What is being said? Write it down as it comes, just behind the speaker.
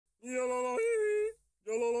Howdy,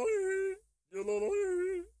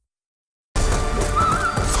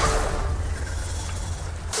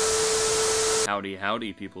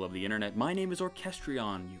 howdy, people of the internet. My name is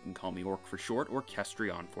Orchestrion. You can call me Orc for short,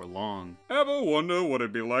 Orchestrion for long. Ever wonder what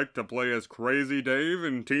it'd be like to play as Crazy Dave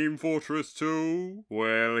in Team Fortress 2?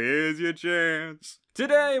 Well, here's your chance.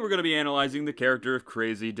 Today, we're going to be analyzing the character of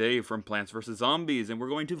Crazy Dave from Plants vs. Zombies, and we're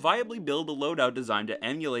going to viably build a loadout designed to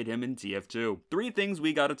emulate him in TF2. 3 things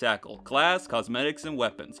we gotta tackle: class, cosmetics, and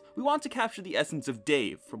weapons. We want to capture the essence of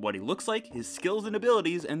Dave, from what he looks like, his skills and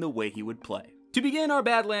abilities, and the way he would play. To begin our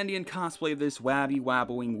Badlandian cosplay of this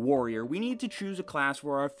wabby-wabboing warrior, we need to choose a class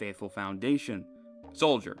for our faithful foundation.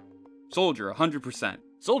 Soldier. Soldier, 100%.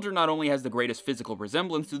 Soldier not only has the greatest physical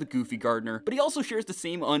resemblance to the goofy gardener, but he also shares the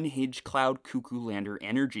same unhinged cloud cuckoo lander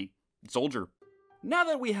energy. Soldier. Now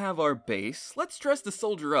that we have our base, let's dress the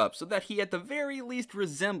soldier up so that he at the very least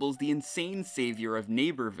resembles the insane savior of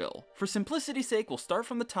Neighborville. For simplicity's sake, we'll start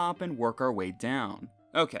from the top and work our way down.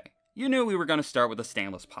 Okay. You knew we were going to start with a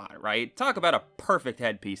stainless pot, right? Talk about a perfect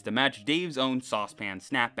headpiece to match Dave's own saucepan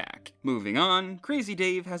snapback. Moving on, Crazy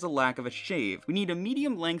Dave has a lack of a shave. We need a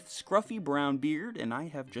medium-length, scruffy brown beard, and I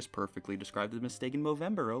have just perfectly described the mistake in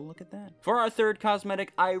Movember. Oh, look at that. For our third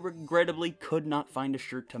cosmetic, I regrettably could not find a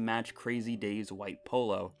shirt to match Crazy Dave's white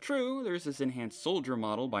polo. True, there's this enhanced soldier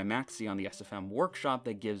model by Maxi on the SFM workshop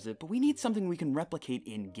that gives it, but we need something we can replicate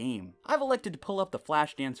in-game. I've elected to pull up the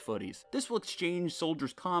Flashdance footies. This will exchange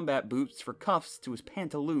Soldier's combat boots for cuffs to his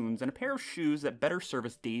pantaloons and a pair of shoes that better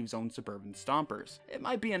service Dave's own suburban stompers. It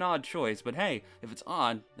might be an odd choice, but hey, if it's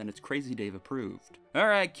odd, then it's Crazy Dave approved.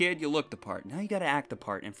 Alright kid, you look the part. Now you gotta act the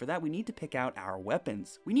part, and for that we need to pick out our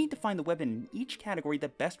weapons. We need to find the weapon in each category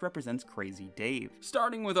that best represents Crazy Dave.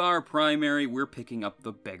 Starting with our primary, we're picking up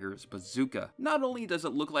the Beggar's Bazooka. Not only does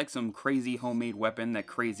it look like some crazy homemade weapon that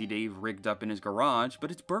Crazy Dave rigged up in his garage,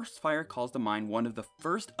 but its burst fire calls to mind one of the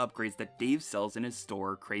first upgrades that Dave sells in his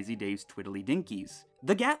store, Crazy Dave's Twiddly Dinkies.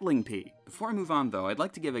 The Gatling Pea. Before I move on though, I'd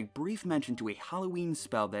like to give a brief mention to a Halloween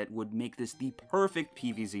spell that would make this the perfect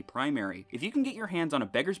PvZ primary. If you can get your hands on a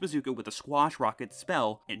Beggar's Bazooka with a Squash Rocket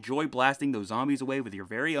spell, enjoy blasting those zombies away with your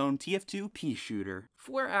very own TF2 pea shooter.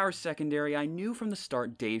 For our secondary, I knew from the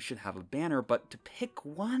start Dave should have a banner, but to pick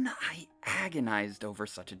one, I agonized over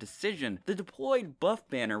such a decision. The deployed buff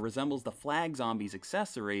banner resembles the Flag Zombies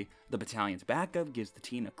accessory, the battalion's backup gives the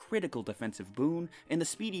team a critical defensive boon, and the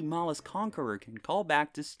speedy Mollusk Conqueror can call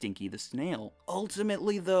back to Stinky the Snail.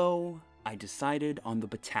 Ultimately though, I decided on the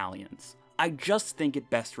battalions. I just think it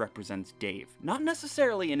best represents Dave, not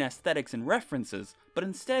necessarily in aesthetics and references, but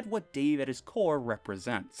instead what Dave at his core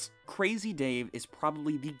represents. Crazy Dave is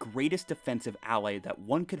probably the greatest defensive ally that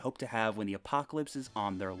one could hope to have when the apocalypse is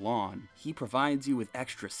on their lawn. He provides you with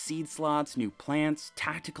extra seed slots, new plants,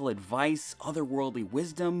 tactical advice, otherworldly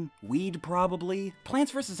wisdom, weed probably.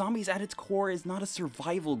 Plants vs. Zombies at its core is not a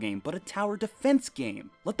survival game, but a tower defense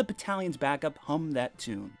game. Let the battalion's backup hum that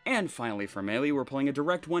tune. And finally for melee, we're playing a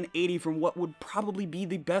direct 180 from what would probably be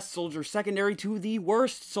the best soldier secondary to the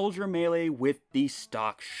worst soldier melee with the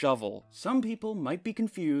stock shovel. Some people might be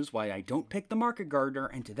confused why I don't pick the market gardener,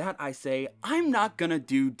 and to that I say, I'm not gonna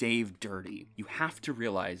do Dave dirty. You have to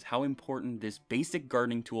realize how important this basic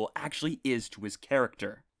gardening tool actually is to his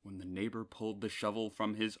character. When the neighbor pulled the shovel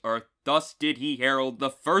from his earth, thus did he herald the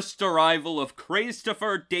first arrival of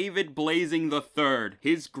Christopher David Blazing III,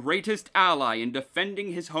 his greatest ally in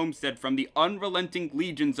defending his homestead from the unrelenting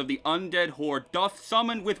legions of the undead horde, doth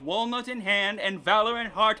summon with walnut in hand and valor in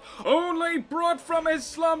heart, only brought from his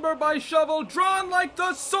slumber by shovel, drawn like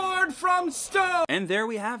the sword from stone! And there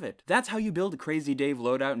we have it. That's how you build a Crazy Dave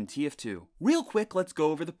loadout in TF2. Real quick, let's go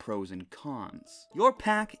over the pros and cons. Your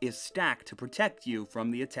pack is stacked to protect you from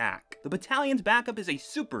the attack. The battalion's backup is a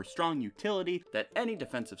super strong utility that any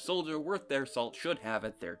defensive soldier worth their salt should have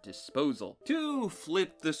at their disposal. To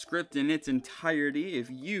flip the script in its entirety, if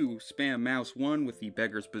you spam mouse 1 with the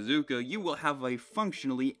Beggar's Bazooka, you will have a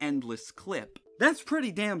functionally endless clip. That's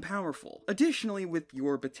pretty damn powerful. Additionally, with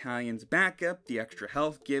your battalion's backup, the extra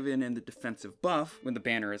health given, and the defensive buff, when the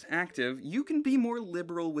banner is active, you can be more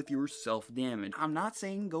liberal with your self-damage. I'm not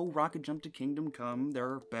saying go rocket jump to Kingdom Come, there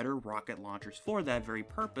are better rocket launchers for that very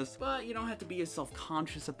purpose, but you don't have to be as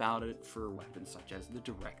self-conscious about it for weapons such as the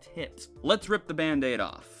direct hit. Let's rip the band-aid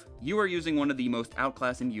off. You are using one of the most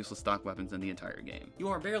outclassed and useless stock weapons in the entire game. You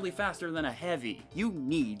are barely faster than a heavy. You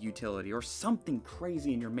need utility or something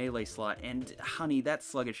crazy in your melee slot, and honey that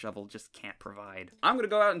sluggish shovel just can't provide. I'm gonna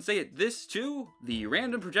go out and say it, this too, the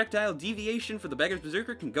random projectile deviation for the Beggar's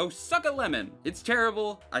Berserker can go suck a lemon. It's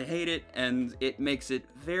terrible, I hate it, and it makes it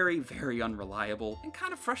very, very unreliable and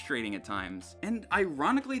kind of frustrating at times. And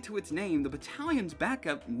ironically to its name, the battalion's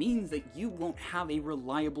backup means that you won't have a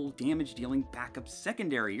reliable damage-dealing backup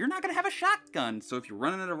secondary. You're not gonna have a shotgun, so if you're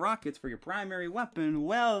running out of rockets for your primary weapon,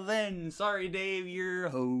 well then, sorry Dave, you're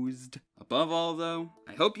hosed. Above all though,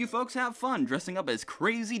 I hope you folks have fun dressing up as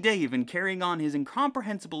Crazy Dave and carrying on his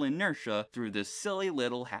incomprehensible inertia through this silly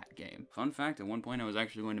little hat game. Fun fact, at one point I was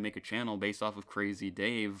actually going to make a channel based off of Crazy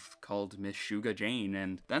Dave called Miss Shuga Jane,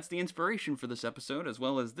 and that's the inspiration for this episode, as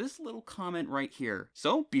well as this little comment right here.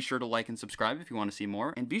 So be sure to like and subscribe if you want to see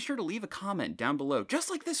more, and be sure to leave a comment down below,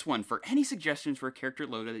 just like this one, for any suggestions for a character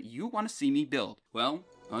loadout that you want to see me build. Well,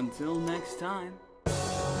 until next time.